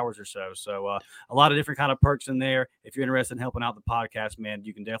 48 hours or so. So a lot of different kind of perks in there. If you're interested in helping out the podcast, man,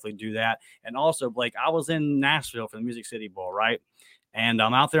 you can definitely do that. And also, Blake, I was in Nashville for the Music City Bowl, right? And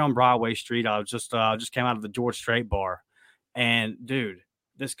I'm out there on Broadway Street. I was just came out of the George Strait bar. And, dude,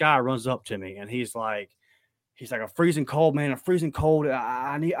 this guy runs up to me, and he's like, I'm freezing cold, man. I'm freezing cold.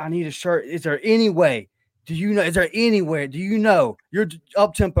 I need a shirt. Is there any way? Do you know? Is there anywhere? Do you know? You're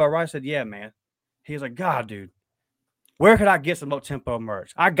up tempo, right? I said, yeah, man. He's like, God, dude, where could I get some up tempo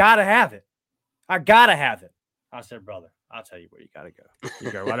merch? I gotta have it. I said, brother, I'll tell you where you gotta go.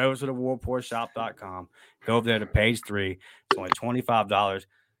 You go right over to the warreportshop.com. Go over there to page 3. It's only $25.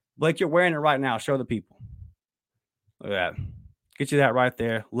 Blake, you're wearing it right now. Show the people. Look at that. Get you that right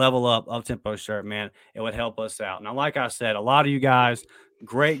there. Level up tempo shirt, man. It would help us out. Now, like I said, a lot of you guys.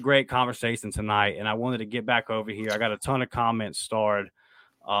 Great conversation tonight, and I wanted to get back over here. I got a ton of comments starred,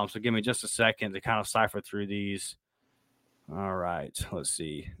 so give me just a second to kind of cipher through these. All right, let's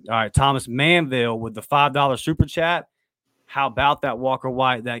see. All right, Thomas Manville with the $5 super chat. How about that Walker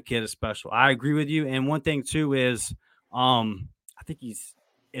White? That kid is special. I agree with you. And one thing too is, I think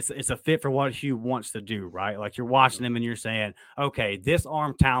it's a fit for what Hugh wants to do, right? Like you're watching him and you're saying, okay, this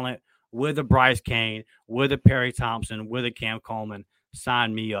arm talent with a Bryce Kane, with a Perry Thompson, with a Cam Coleman.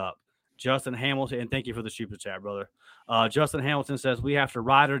 Sign me up. Justin Hamilton, and thank you for the super chat, brother. Justin Hamilton says we have to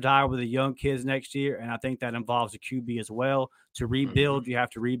ride or die with the young kids next year, and I think that involves the QB as well. To rebuild, you have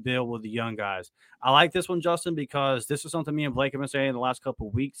to rebuild with the young guys. I like this one, Justin, because this is something me and Blake have been saying in the last couple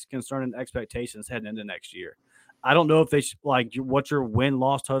of weeks concerning expectations heading into next year. I don't know if they what your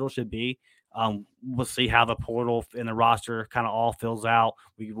win-loss total should be. We'll see how the portal and the roster kind of all fills out.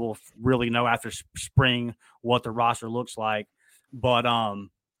 We will really know after spring what the roster looks like. But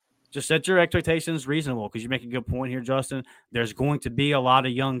just set your expectations reasonable because you make a good point here, Justin. There's going to be a lot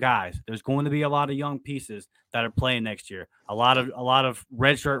of young guys. There's going to be a lot of young pieces that are playing next year. A lot of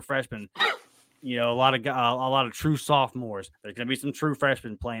redshirt freshmen. A lot of true sophomores. There's going to be some true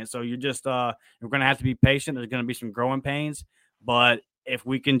freshmen playing. So you're just you're going to have to be patient. There's going to be some growing pains. But if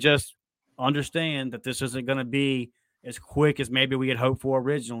we can just understand that this isn't going to be as quick as maybe we had hoped for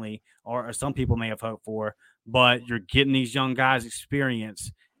originally, or some people may have hoped for. But you're getting these young guys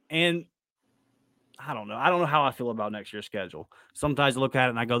experience. And I don't know. I don't know how I feel about next year's schedule. Sometimes I look at it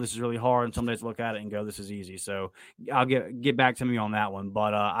and I go, this is really hard. And some days I look at it and go, this is easy. So I'll get back to me on that one.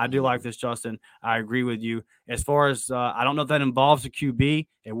 But I do like this, Justin. I agree with you. As far as I don't know if that involves a QB.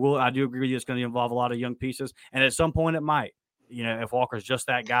 I do agree with you. It's going to involve a lot of young pieces. And at some point it might. If Walker's just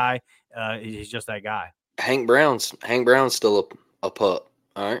that guy, he's just that guy. Hank Brown's still a pup.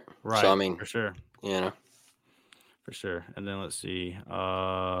 All right. Right. So, I mean, for sure. For sure. And then let's see.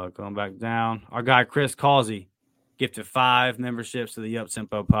 Going back down. Our guy Chris Causey gifted 5 memberships to the Up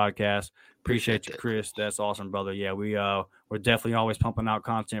Tempo podcast. Appreciate you, Chris. That's awesome, brother. Yeah, we're definitely always pumping out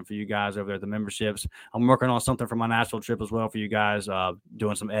content for you guys over there at the memberships. I'm working on something for my Nashville trip as well for you guys,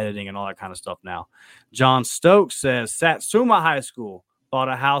 doing some editing and all that kind of stuff now. John Stokes says Satsuma High School bought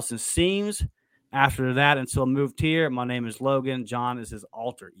a house in Seams. After that, until moved here, my name is Logan. John is his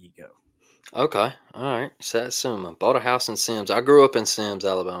alter ego. Okay. All right. Satsuma. Bought a house in Sims. I grew up in Sims,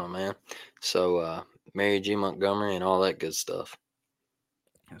 Alabama, man. So, Mary G. Montgomery and all that good stuff.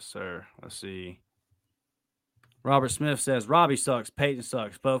 Yes, sir. Let's see. Robert Smith says, Robbie sucks. Peyton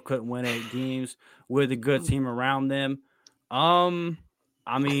sucks. Both couldn't win 8 games with a good team around them. I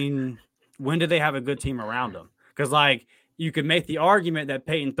mean, when did they have a good team around them? Because, you could make the argument that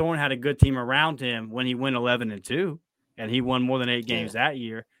Peyton Thorne had a good team around him when he went 11-2, and he won more than 8 games that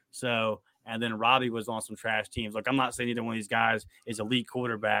year. So, and then Robbie was on some trash teams. I'm not saying either one of these guys is elite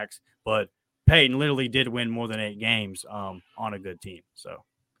quarterbacks, but Peyton literally did win more than 8 games on a good team. So,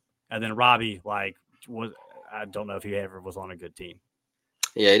 and then Robbie, I don't know if he ever was on a good team.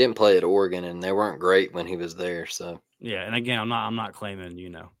 Yeah, he didn't play at Oregon, and they weren't great when he was there. So, yeah, and again, I'm not claiming,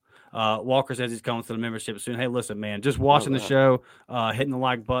 Walker says he's coming to the membership soon. Hey, listen, man, just watching the show, hitting the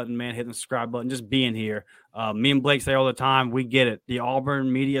like button, man, hitting the subscribe button, just being here. Me and Blake say all the time, we get it. The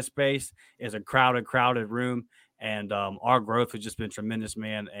Auburn media space is a crowded room. And our growth has just been tremendous,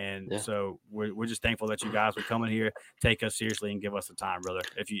 man. And so we're just thankful that you guys would come in here, take us seriously, and give us the time, brother.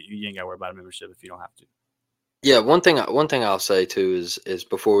 If you ain't got to worry about a membership if you don't have to. Yeah, one thing I'll say too is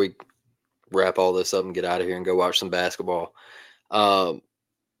before we wrap all this up and get out of here and go watch some basketball,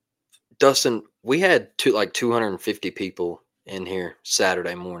 Dustin, we had 250 people in here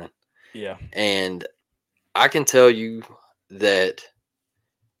Saturday morning. Yeah, and I can tell you that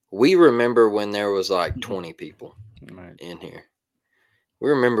we remember when there was like 20 people in here. We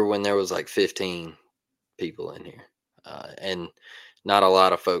remember when there was like 15 people in here, and not a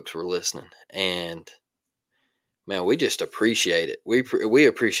lot of folks were listening. And man, we just appreciate it. We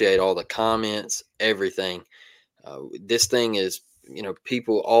appreciate all the comments, everything. This thing is,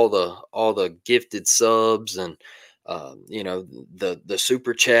 people, all the gifted subs and the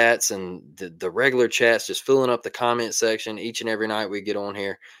super chats and the regular chats, just filling up the comment section each and every night we get on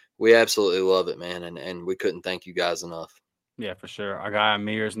here. We absolutely love it, man, and we couldn't thank you guys enough. Yeah, for sure. Our guy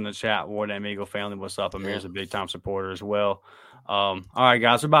Amir's in the chat. War Damn Eagle family, what's up? Amir's a big time supporter as well. All right,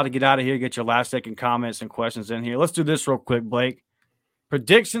 guys, we're about to get out of here. Get your last second comments and questions in here. Let's do this real quick, Blake.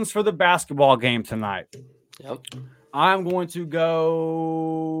 Predictions for the basketball game tonight. Yep. I'm going to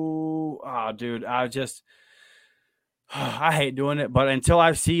go. Oh, dude, I hate doing it, but until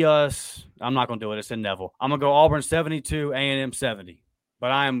I see us, I'm not going to do it. It's in Neville. I'm going to go Auburn 72, A&M 70.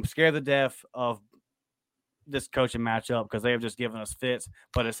 But I am scared to death of this coaching matchup because they have just given us fits.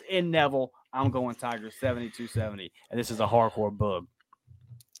 But it's in Neville. I'm going Tigers 72-70. And this is a hardcore bug.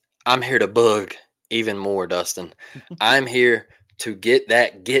 I'm here to bug even more, Dustin. I'm here to get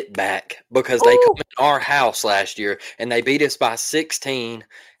that get back because they come in our house last year and they beat us by 16.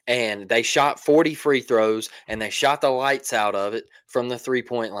 And they shot 40 free throws, and they shot the lights out of it from the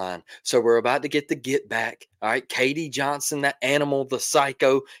three-point line. So we're about to get the get back. All right, Katie Johnson, that animal, the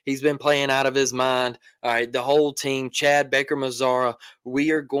psycho, he's been playing out of his mind. All right, the whole team, Chad Baker-Mazzara,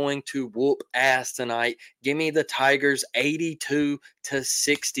 we are going to whoop ass tonight. Give me the Tigers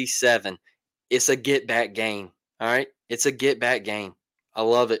 82-67. It's a get-back game. All right, it's a get-back game. I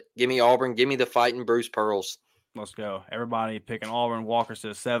love it. Give me Auburn. Give me the fighting Bruce Pearls. Let's go. Everybody picking Auburn. Walker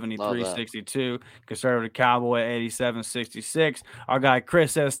says 73-62. Conservative Cowboy 87-66. Our guy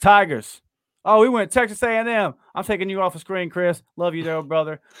Chris says Tigers. Oh, we went Texas A&M. I'm taking you off the screen, Chris. Love you, though,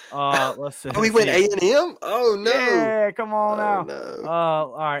 brother. Let's see. We went A&M? Oh, no. Yeah, come on now. No.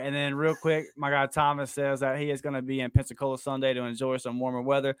 All right, and then real quick, my guy Thomas says that he is going to be in Pensacola Sunday to enjoy some warmer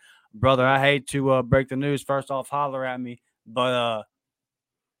weather. Brother, I hate to break the news. First off, holler at me. But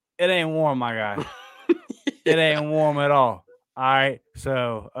it ain't warm, my guy. It ain't warm at all. All right.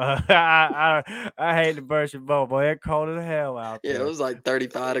 So I hate to burst your bubble, boy. It's cold as hell out there. Yeah, it was like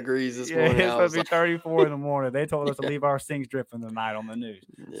 35 degrees this morning. It's supposed to be 34 in the morning. They told us to leave our sinks dripping tonight on the news.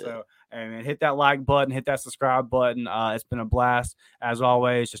 Yeah. So, and hit that like button, hit that subscribe button. It's been a blast. As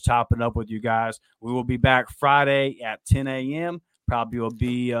always, just chopping up with you guys. We will be back Friday at 10 a.m. Probably will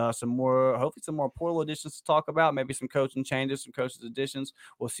be hopefully some more portal additions to talk about, maybe some coaching changes, some coaches additions.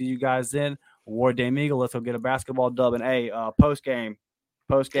 We'll see you guys then. War Damn Eagle, let's go get a basketball dub. And post game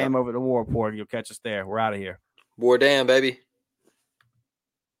over at the War Report. You'll catch us there. We're out of here. War Damn, baby.